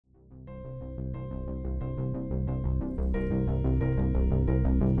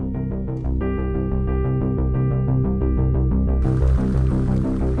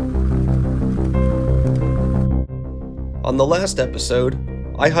On the last episode,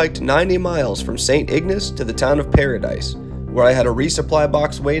 I hiked 90 miles from St. Ignace to the town of Paradise, where I had a resupply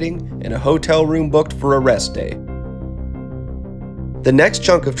box waiting and a hotel room booked for a rest day. The next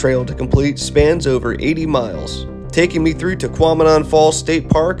chunk of trail to complete spans over 80 miles, taking me through Tahquamenon Falls State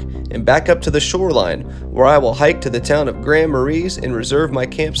Park and back up to the shoreline, where I will hike to the town of Grand Marais and reserve my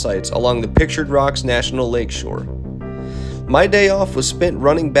campsites along the Pictured Rocks National Lakeshore. My day off was spent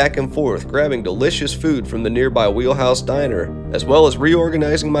running back and forth, grabbing delicious food from the nearby Wheelhouse Diner, as well as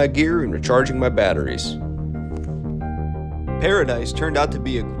reorganizing my gear and recharging my batteries. Paradise turned out to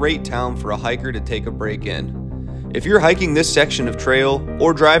be a great town for a hiker to take a break in. If you're hiking this section of trail,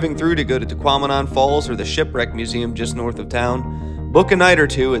 or driving through to go to Tahquamenon Falls or the Shipwreck Museum just north of town, book a night or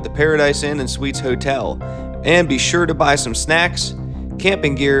two at the Paradise Inn and Suites Hotel, and be sure to buy some snacks,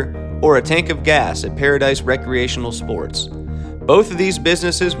 camping gear, or a tank of gas at Paradise Recreational Sports. Both of these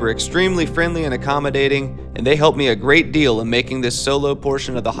businesses were extremely friendly and accommodating, and they helped me a great deal in making this solo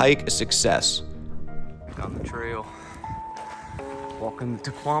portion of the hike a success. Down the trail, walking the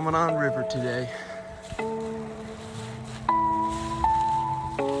Tahquamenon River today.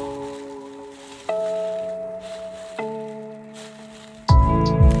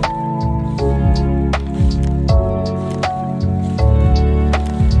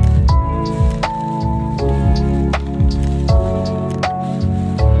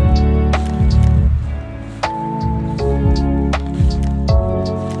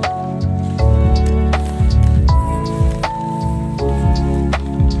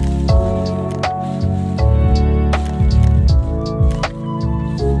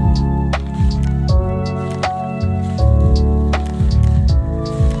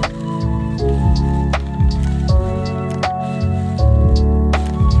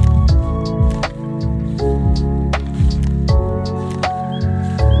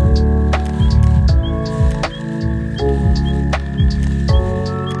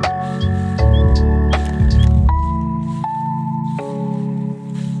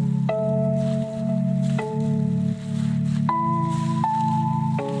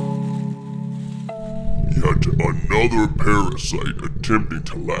 Yet another parasite attempting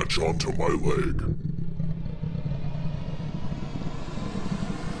to latch onto my leg.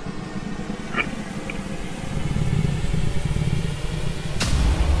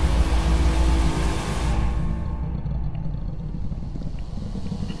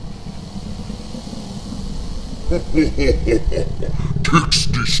 Ticks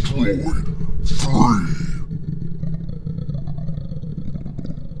destroyed. 3.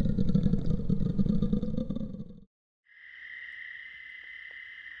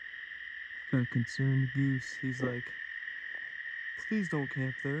 A concerned goose. He's like, please don't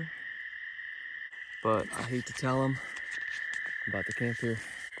camp there. But I hate to tell him about the camp here.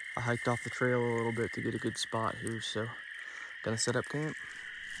 I hiked off the trail a little bit to get a good spot here, so gonna set up camp.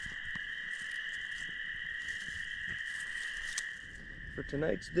 For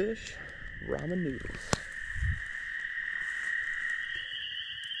tonight's dish, ramen noodles.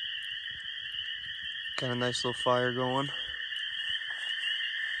 Got a nice little fire going.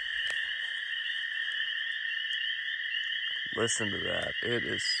 Listen to that. It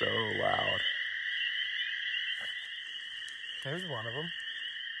is so loud. There's one of them.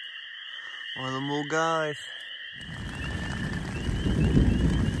 One of them little guys.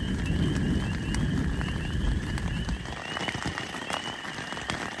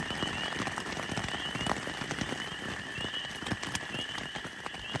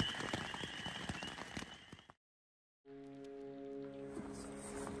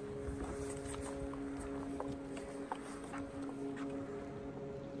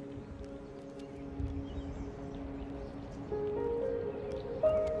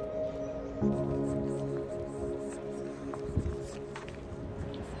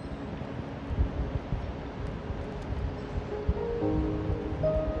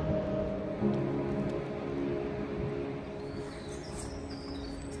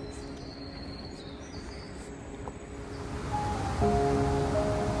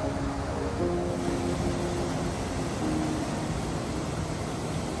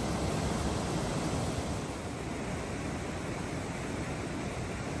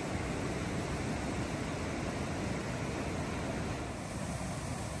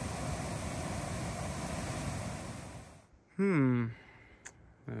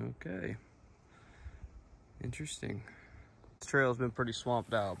 Okay. Interesting. The trail's been pretty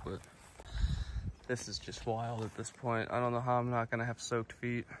swamped out, but this is just wild at this point. I don't know how I'm not gonna have soaked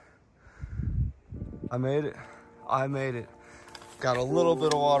feet. I made it. I made it. Got a little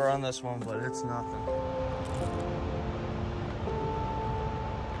bit of water on this one, but it's nothing.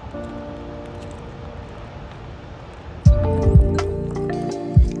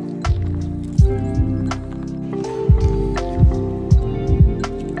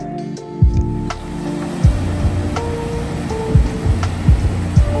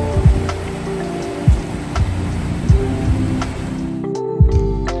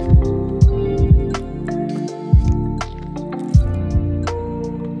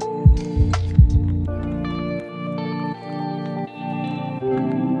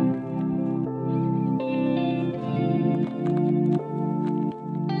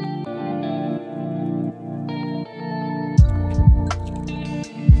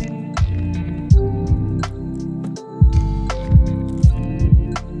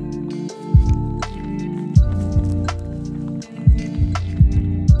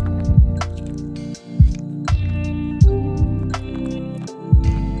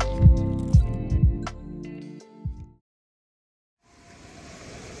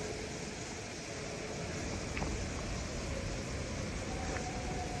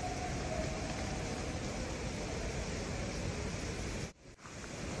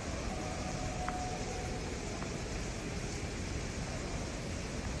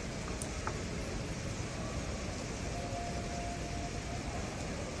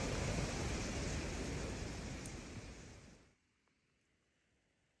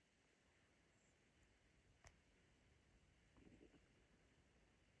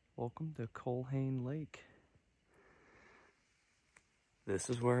 Welcome to Culhane Lake. This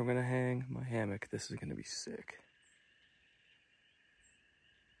is where I'm gonna hang my hammock. This is gonna be sick.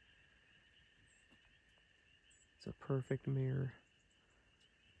 It's a perfect mirror.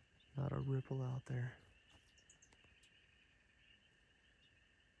 Not a ripple out there.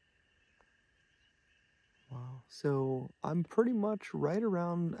 Wow. So I'm pretty much right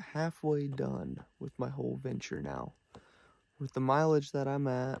around halfway done with my whole venture now. With the mileage that I'm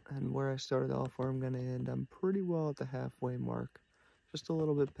at and where I started off, where I'm going to end, I'm pretty well at the halfway mark. Just a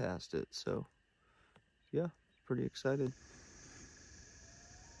little bit past it. So yeah, pretty excited.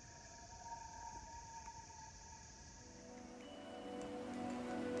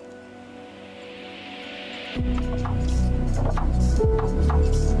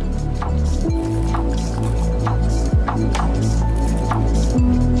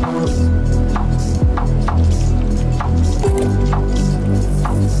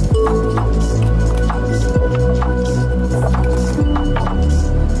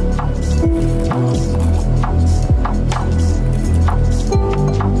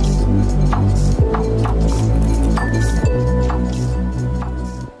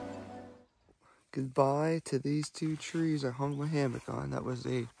 Goodbye to these two trees I hung my hammock on. That was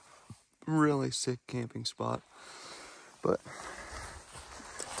a really sick camping spot. But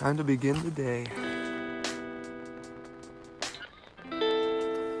time to begin the day.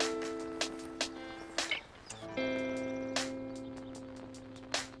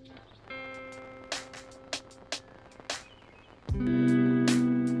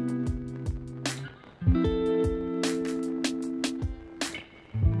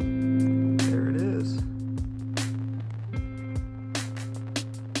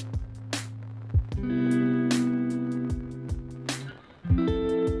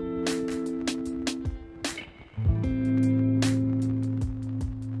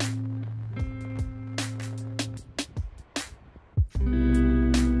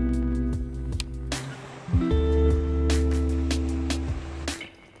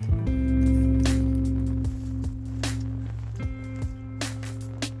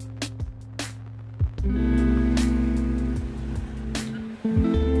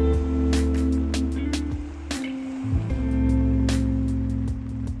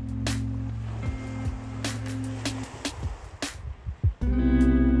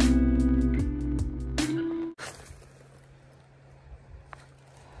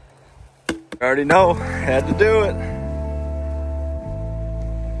 I already know, had to do it.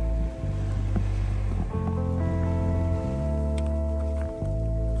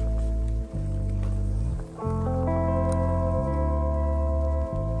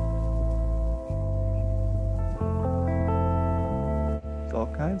 There's all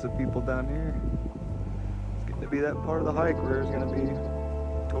kinds of people down here. It's getting to be that part of the hike where there's gonna be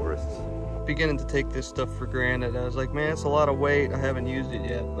tourists. Beginning to take this stuff for granted. I was like, man, it's a lot of weight. I haven't used it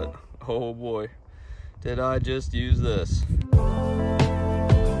yet, but oh boy, did I just use this.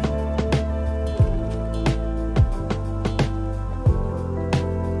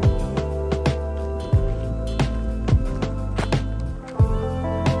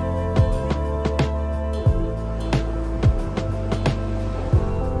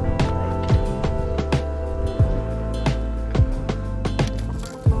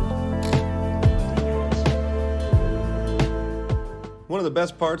 One of the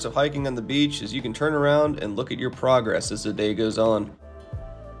best parts of hiking on the beach is you can turn around and look at your progress as the day goes on.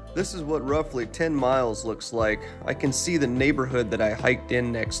 This is what roughly 10 miles looks like. I can see the neighborhood that I hiked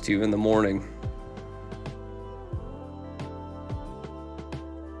in next to in the morning.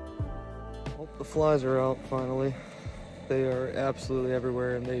 Hope the flies are out finally. They are absolutely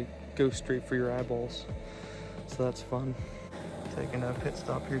everywhere and they go straight for your eyeballs. So that's fun. Taking a pit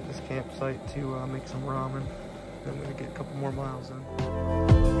stop here at this campsite to make some ramen. I'm gonna get a couple more miles in.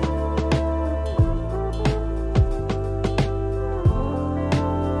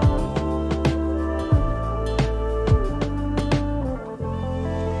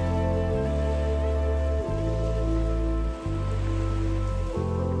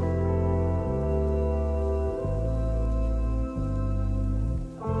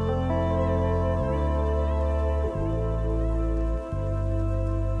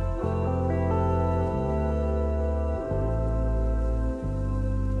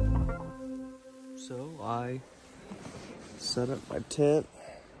 So I set up my tent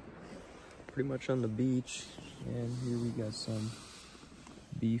pretty much on the beach, and here we got some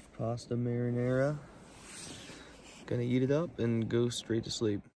beef pasta marinara. Gonna eat it up and go straight to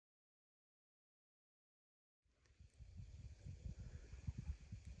sleep.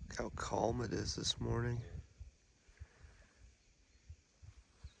 Look how calm it is this morning.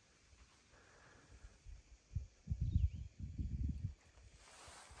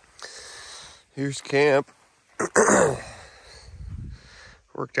 Here's camp.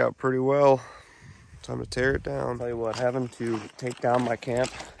 Worked out pretty well. Time to tear it down. Tell you what, having to take down my camp,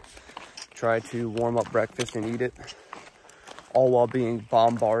 try to warm up breakfast and eat it, all while being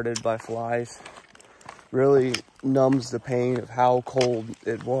bombarded by flies, really numbs the pain of how cold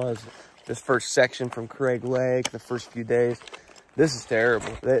it was. This first section from Craig Lake, the first few days, this is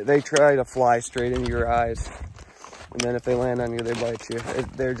terrible. They try to fly straight into your eyes, and then if they land on you, they bite you.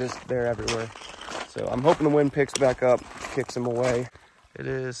 They're everywhere. So I'm hoping the wind picks back up, kicks them away. It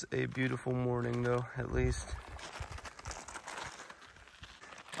is a beautiful morning though, at least.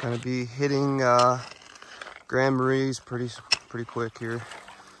 Gonna be hitting Grand Marais pretty quick here.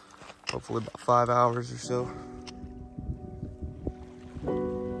 Hopefully about 5 hours or so.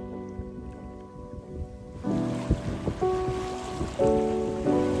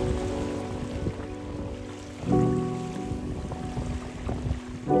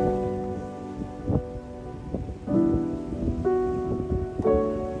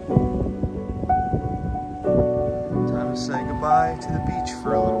 Time to say goodbye to the beach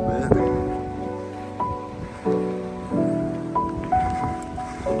for a little bit.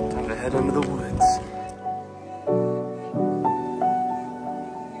 Time to head into the woods.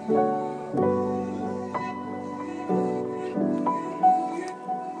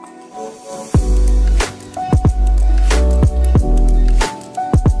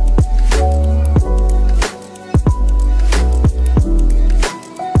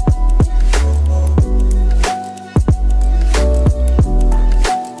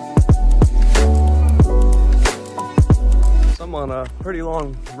 On a pretty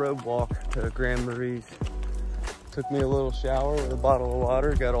long road walk to Grand Marais. Took me a little shower with a bottle of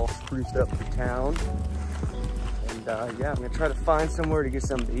water, got all spruced up for town. And yeah, I'm gonna try to find somewhere to get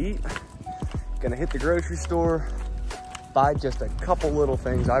something to eat. Gonna hit the grocery store, buy just a couple little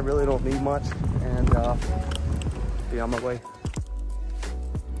things. I really don't need much, and be on my way.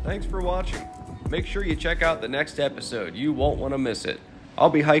 Thanks for watching. Make sure you check out the next episode. You won't want to miss it.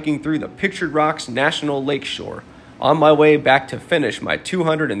 I'll be hiking through the Pictured Rocks National Lakeshore, on my way back to finish my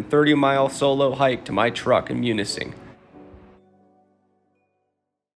 230-mile solo hike to my truck in Munising.